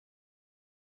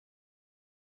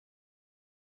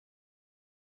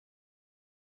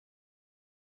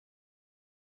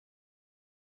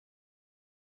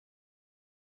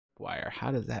tripwire.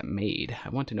 How does that made? I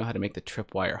want to know how to make the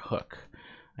tripwire hook.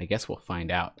 I guess we'll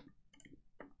find out.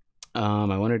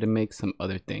 I wanted to make some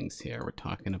other things here. We're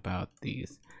talking about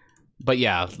these. But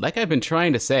yeah, like I've been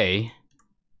trying to say,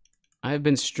 I've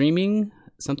been streaming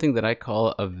something that I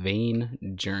call a Vayne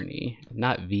journey.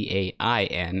 Not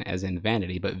V-A-I-N as in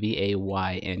vanity, but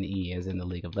V-A-Y-N-E as in the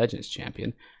League of Legends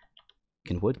champion.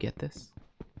 Can Wood get this?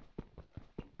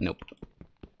 Nope.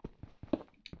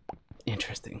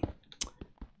 Interesting.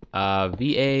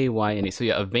 V-A-Y-N-E. So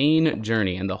yeah, a Vayne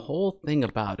journey. And the whole thing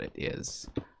about it is...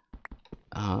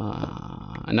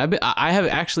 and I have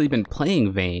actually been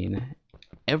playing Vayne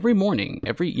every morning.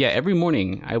 Every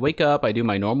morning I wake up, I do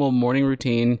my normal morning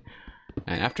routine,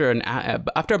 and after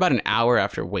about an hour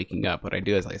after waking up, what I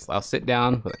do is I'll sit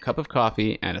down with a cup of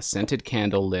coffee and a scented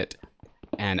candle lit,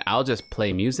 and I'll just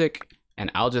play music,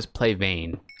 and I'll just play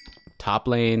Vayne, top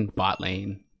lane, bot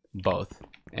lane, both.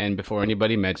 And before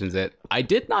anybody mentions it, I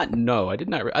think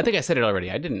I said it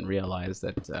already. I didn't realize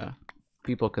that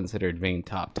people considered Vayne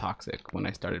top toxic when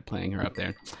I started playing her up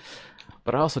there,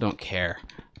 but I also don't care.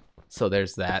 So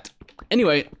there's that.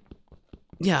 Anyway,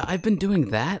 yeah, I've been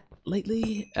doing that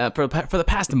lately. For the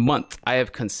past month, I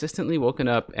have consistently woken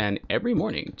up and every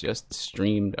morning just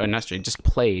just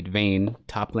played Vayne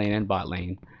top lane and bot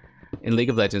lane in League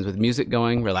of Legends with music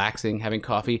going, relaxing, having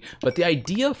coffee. But the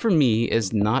idea for me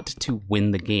is not to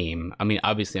win the game. I mean,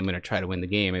 obviously I'm going to try to win the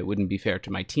game. It wouldn't be fair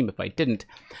to my team if I didn't.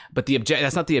 But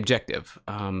that's not the objective.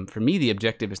 For me, the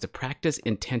objective is to practice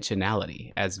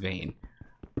intentionality as Vayne.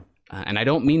 And I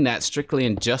don't mean that strictly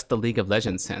in just the League of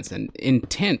Legends sense. And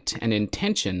intent and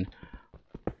intention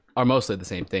are mostly the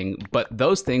same thing, but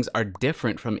those things are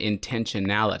different from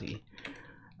intentionality.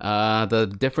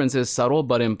 The difference is subtle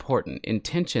but important.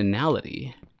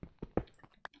 Intentionality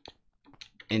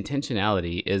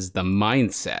is the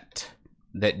mindset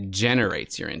that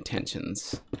generates your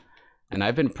intentions. And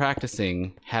I've been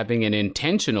practicing having an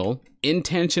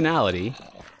intentionality.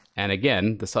 And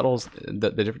again,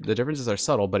 the differences are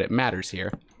subtle, but it matters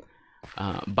here.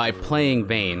 By playing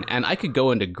Vayne. And I could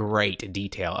go into great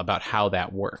detail about how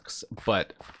that works,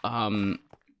 but I'm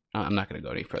not going to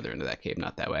go any further into that cave,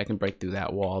 not that way. I can break through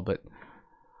that wall, but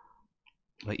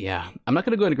yeah, I'm not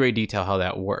going to go into great detail how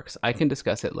that works. I can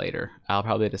discuss it later. I'll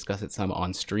probably discuss it some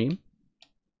on stream.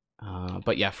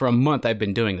 But yeah, for a month I've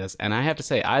been doing this, and I have to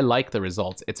say I like the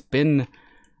results. It's been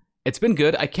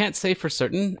good. I can't say for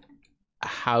certain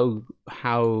how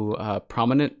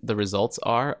prominent the results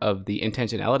are of the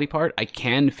intentionality part. I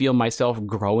can feel myself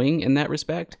growing in that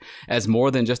respect as more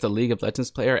than just a League of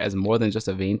Legends player, as more than just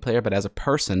a Vayne player, but as a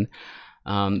person,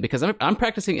 because I'm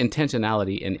practicing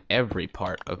intentionality in every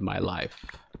part of my life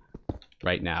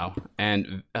right now.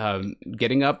 And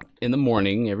getting up in the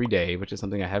morning every day, which is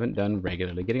something I haven't done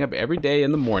regularly, getting up every day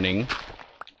in the morning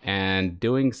and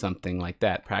doing something like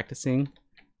that, practicing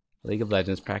League of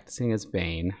Legends, practicing as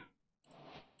Vayne.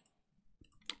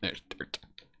 There's dirt.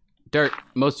 Dirt,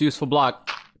 most useful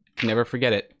block. Never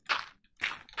forget it.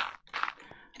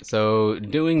 So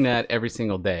doing that every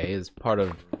single day is part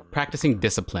of practicing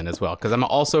discipline as well, because I'm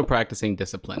also practicing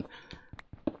discipline.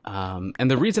 And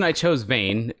the reason I chose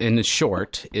Vayne, in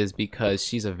short, is because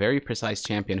she's a very precise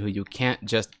champion who you can't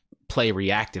just play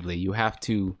reactively. You have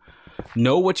to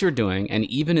know what you're doing, and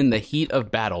even in the heat of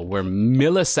battle, where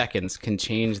milliseconds can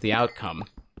change the outcome,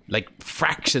 like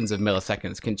fractions of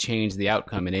milliseconds can change the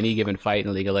outcome in any given fight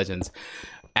in League of Legends.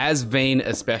 As Vayne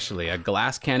especially, a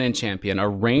glass cannon champion, a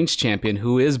ranged champion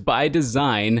who is by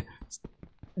design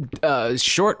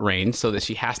short range, so that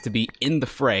she has to be in the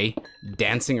fray,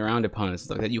 dancing around opponents,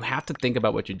 like that. You have to think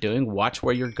about what you're doing, watch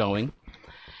where you're going,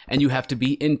 and you have to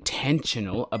be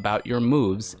intentional about your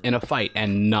moves in a fight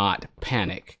and not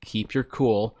panic. Keep your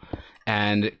cool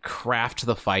and craft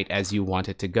the fight as you want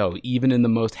it to go, even in the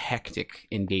most hectic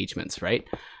engagements, right?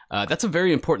 That's a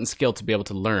very important skill to be able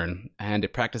to learn, and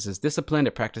it practices discipline,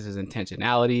 it practices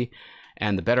intentionality,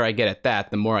 and the better I get at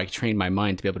that, the more I train my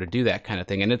mind to be able to do that kind of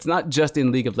thing. And it's not just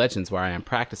in League of Legends where I am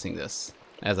practicing this.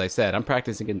 As I said, I'm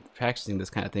practicing this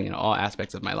kind of thing in all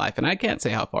aspects of my life, and I can't say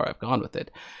how far I've gone with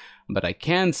it. But I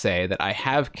can say that I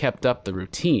have kept up the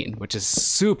routine, which is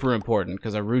super important,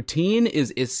 because a routine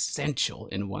is essential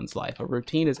in one's life. A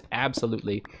routine is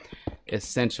absolutely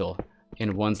essential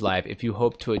in one's life if you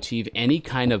hope to achieve any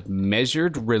kind of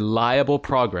measured, reliable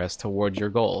progress towards your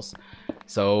goals.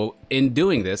 So in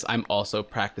doing this, I'm also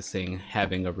practicing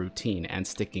having a routine and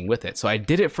sticking with it. So I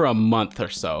did it for a month or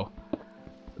so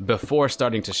before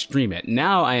starting to stream it.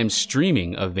 Now I am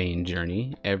streaming a Vayne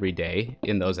journey every day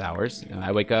in those hours.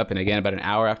 I wake up, and again, about an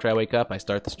hour after I wake up, I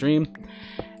start the stream.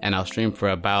 and I'll stream for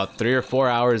about 3 or 4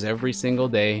 hours every single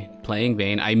day playing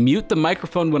Vayne. I mute the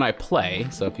microphone when I play,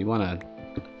 so if you wanna,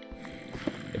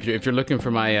 if you're looking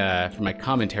for my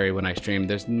commentary when I stream,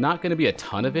 there's not gonna be a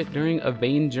ton of it during a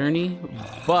Vayne journey,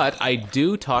 but I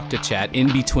do talk to chat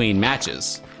in between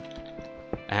matches,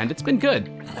 and it's been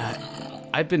good.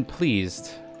 I've been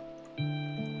pleased.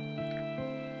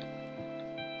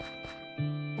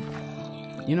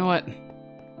 You know what?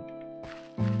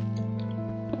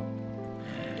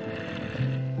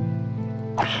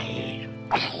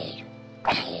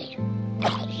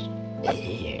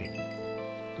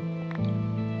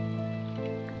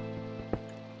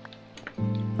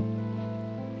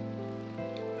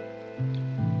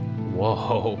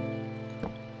 Whoa.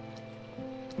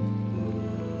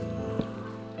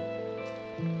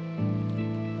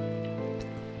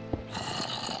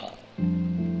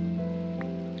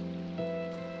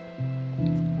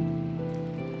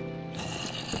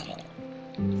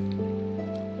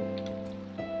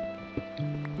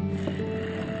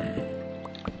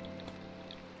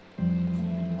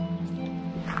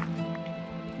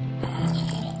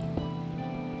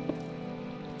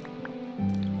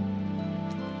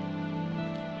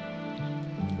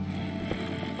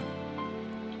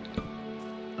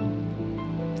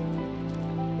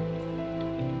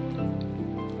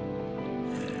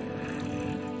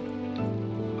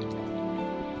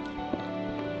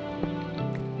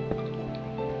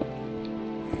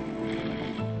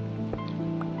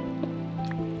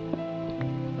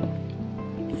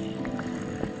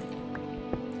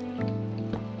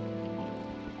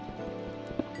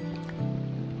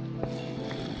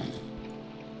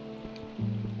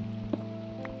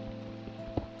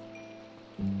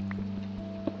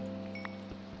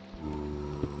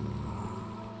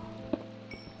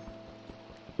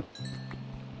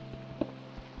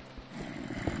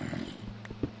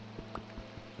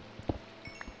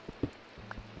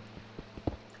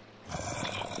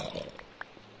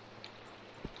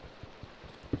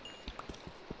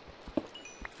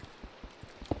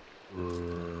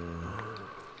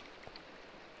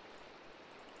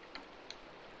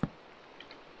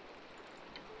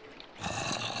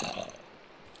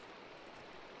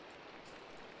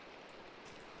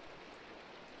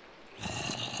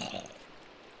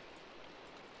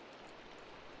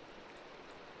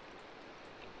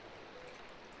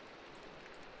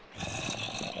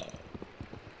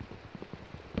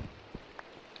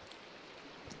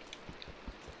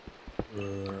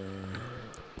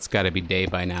 It's got to be day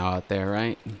by now out there,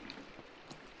 right?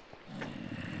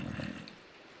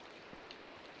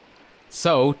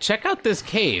 So, check out this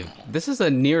cave. This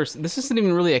isn't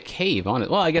even really a cave on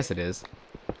it. Well, I guess it is.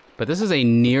 But this is a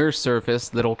near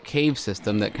surface little cave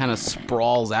system that kind of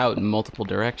sprawls out in multiple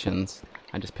directions.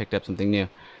 I just picked up something new.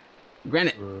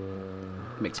 Granite.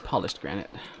 Makes polished granite.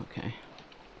 Okay.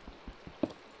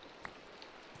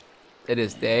 It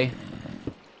is day.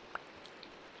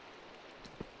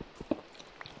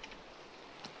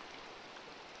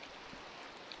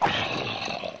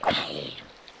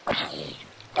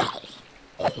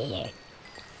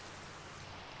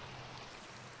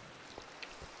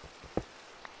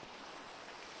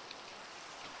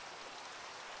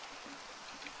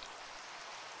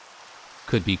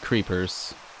 Could be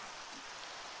creepers.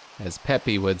 As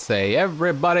Peppy would say,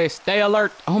 everybody stay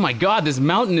alert. Oh my god, this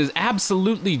mountain is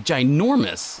absolutely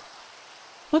ginormous.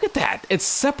 Look at that. It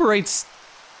separates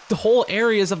the whole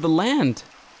areas of the land.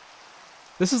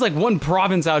 This is like one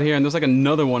province out here, and there's like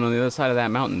another one on the other side of that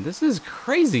mountain. This is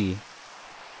crazy.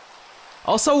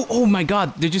 Also, oh my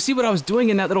god, did you see what I was doing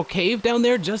in that little cave down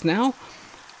there just now?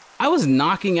 I was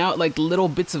knocking out like little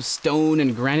bits of stone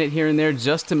and granite here and there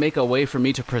just to make a way for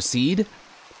me to proceed.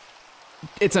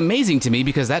 It's amazing to me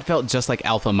because that felt just like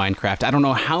Alpha Minecraft. I don't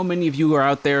know how many of you are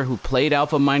out there who played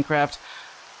Alpha Minecraft,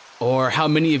 or how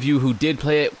many of you who did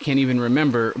play it can't even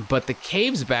remember, but the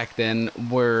caves back then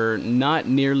were not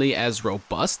nearly as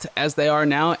robust as they are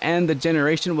now, and the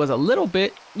generation was a little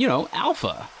bit, you know,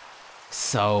 alpha.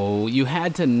 So you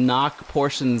had to knock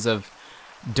portions of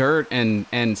dirt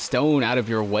and stone out of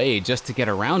your way just to get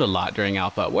around a lot during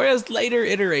alpha, whereas later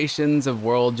iterations of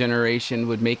world generation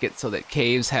would make it so that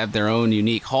caves have their own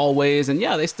unique hallways, and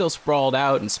yeah, they still sprawled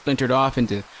out and splintered off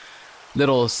into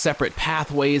little separate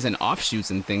pathways and offshoots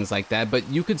and things like that, but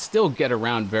you could still get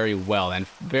around very well and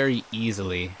very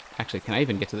easily. Actually, can I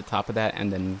even get to the top of that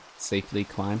and then safely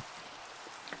climb?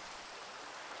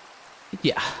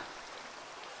 Yeah.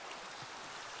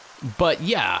 But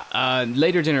yeah,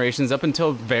 later generations up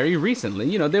until very recently,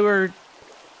 you know, they were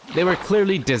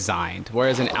clearly designed,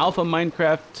 whereas in Alpha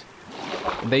Minecraft,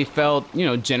 they felt, you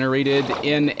know, generated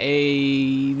in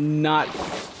a not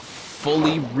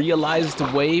fully realized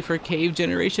way for cave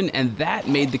generation, and that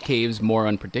made the caves more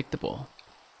unpredictable.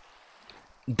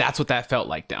 That's what that felt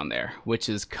like down there, which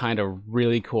is kind of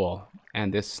really cool.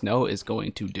 And this snow is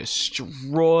going to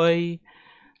destroy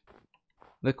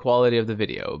the quality of the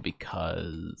video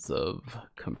because of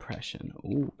compression.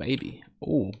 Ooh, baby.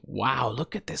 Ooh, wow,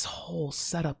 look at this whole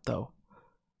setup though.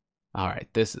 All right,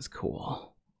 this is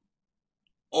cool.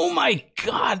 Oh my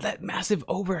God, that massive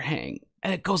overhang.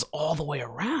 And it goes all the way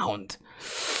around.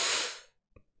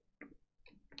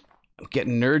 I'm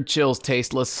getting nerd chills,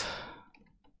 Tasteless.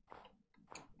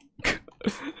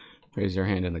 Raise your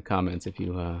hand in the comments if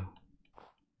you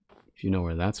know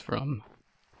where that's from.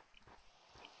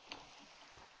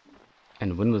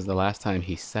 And when was the last time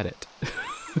he said it?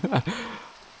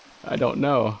 I don't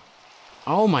know.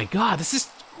 Oh my God, this is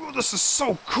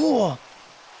so cool.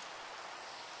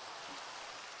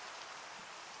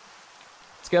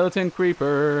 Skeleton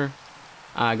creeper.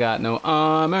 I got no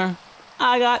armor.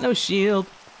 I got no shield.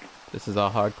 This is a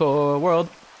hardcore world.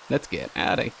 Let's get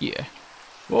out of here.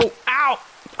 Whoa, ow!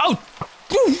 Oh!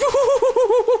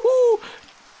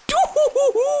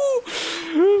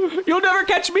 You'll never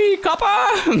catch me,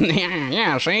 copper!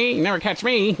 Yeah, see? Never catch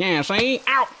me. Yeah, see?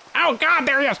 Ow! Oh, God,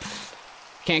 there he is!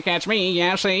 Can't catch me,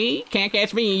 yeah, see? Can't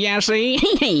catch me, yeah, see?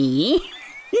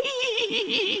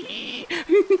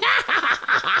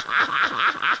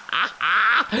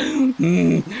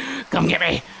 Come get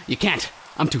me! You can't.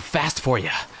 I'm too fast for you.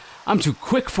 I'm too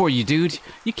quick for you, dude.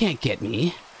 You can't get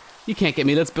me. You can't get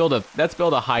me. Let's build a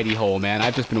hidey hole, man.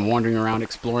 I've just been wandering around,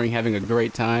 exploring, having a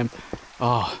great time.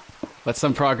 Oh, but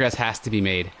some progress has to be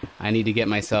made. I need to get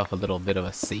myself a little bit of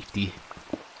a safety,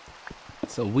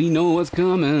 so we know what's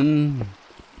coming.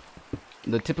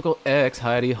 The typical X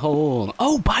hidey hole.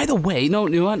 Oh, by the way, no,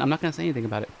 you know what? I'm not gonna say anything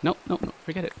about it. No,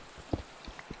 forget it.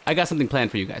 I got something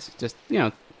planned for you guys. Just, you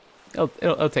know,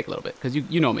 it'll take a little bit because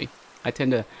you know me. I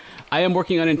am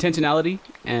working on intentionality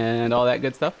and all that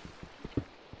good stuff.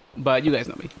 But you guys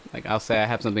know me. Like, I'll say I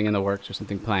have something in the works or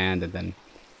something planned, and then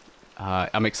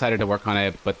I'm excited to work on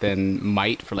it, but then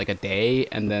might for like a day,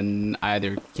 and then I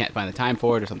either can't find the time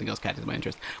for it or something else catches my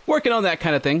interest. Working on that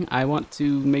kind of thing. I want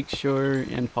to make sure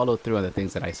and follow through on the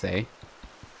things that I say.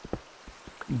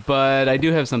 But I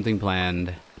do have something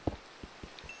planned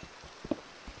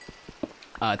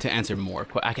to answer more.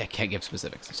 I can't give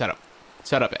specifics. Shut up.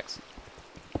 Shut up, X.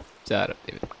 Shut up,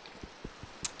 David.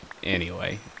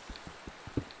 Anyway.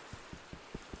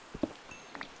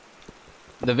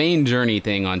 The Vane Journey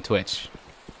thing on Twitch.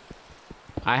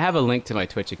 I have a link to my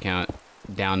Twitch account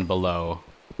down below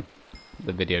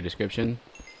the video description.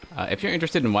 If you're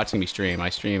interested in watching me stream,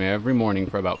 I stream every morning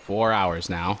for about 4 hours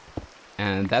now.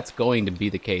 And that's going to be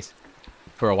the case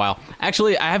for a while.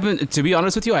 Actually, to be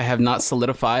honest with you, I have not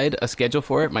solidified a schedule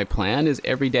for it. My plan is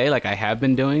every day like I have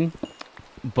been doing.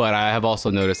 But I have also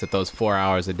noticed that those 4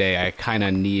 hours a day I kind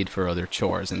of need for other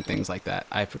chores and things like that.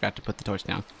 I forgot to put the torch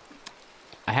down.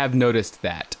 I have noticed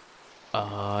that.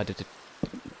 Another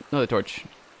torch.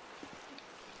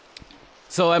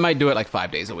 So I might do it like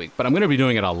 5 days a week, but I'm going to be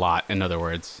doing it a lot, in other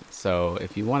words. So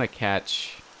if you want to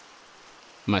catch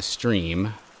my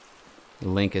stream, the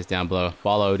link is down below.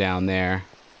 Follow down there.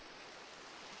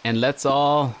 And let's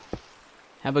all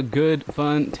have a good,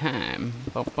 fun time.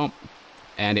 Bump, bump.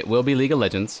 And it will be League of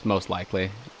Legends, most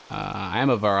likely. I am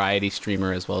a variety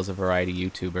streamer as well as a variety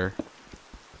YouTuber.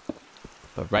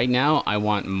 But right now, I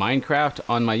want Minecraft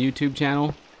on my YouTube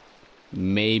channel.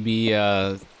 Maybe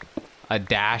a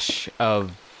dash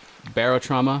of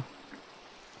Barotrauma.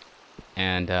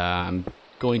 And I'm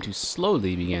going to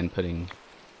slowly begin putting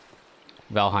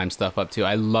Valheim stuff up too.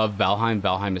 I love Valheim.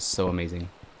 Valheim is so amazing.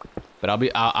 But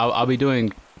I'll be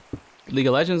doing League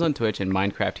of Legends on Twitch and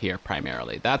Minecraft here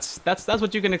primarily. That's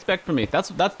what you can expect from me.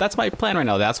 That's my plan right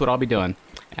now. That's what I'll be doing.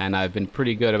 And I've been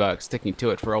pretty good about sticking to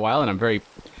it for a while, and I'm very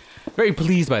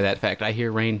pleased by that fact. I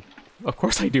hear rain. Of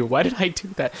course I do. Why did I do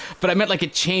that? But I meant like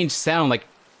it changed sound. Like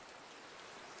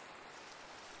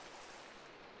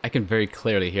I can very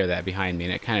clearly hear that behind me,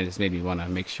 and it kind of just made me want to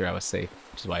make sure I was safe,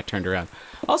 which is why I turned around.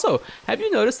 Also, have you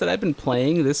noticed that I've been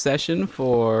playing this session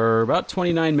for about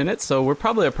 29 minutes? So we're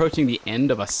probably approaching the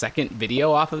end of a second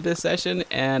video off of this session,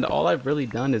 and all I've really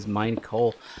done is mine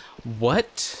coal.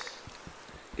 What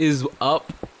is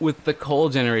up with the coal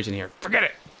generation here? Forget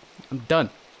it. I'm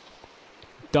done.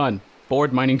 Done.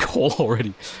 Bored mining coal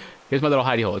already. Here's my little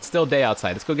hidey hole. It's still day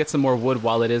outside. Let's go get some more wood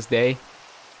while it is day.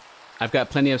 I've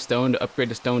got plenty of stone to upgrade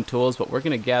to stone tools, but we're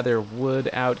going to gather wood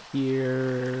out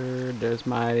here. There's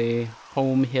my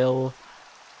home hill.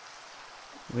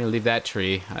 I'm going to leave that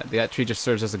tree. That tree just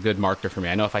serves as a good marker for me.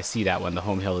 I know if I see that one, the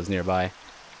home hill is nearby.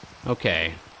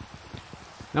 Okay.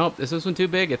 Nope, is this one too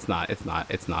big? It's not, it's not,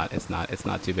 it's not, it's not, it's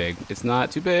not too big. It's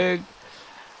not too big.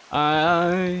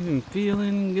 I'm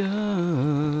feeling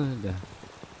good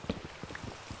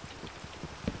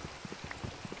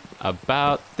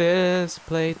about this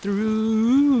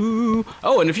playthrough.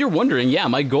 Oh, and if you're wondering, yeah,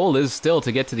 my goal is still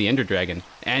to get to the Ender Dragon.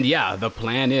 And yeah, the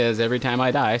plan is every time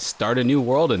I die, start a new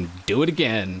world and do it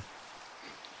again.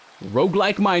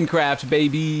 Roguelike Minecraft,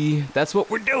 baby. That's what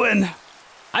we're doing.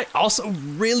 I also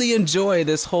really enjoy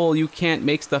this whole you can't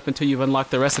make stuff until you've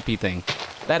unlocked the recipe thing.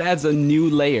 That adds a new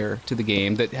layer to the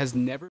game that has never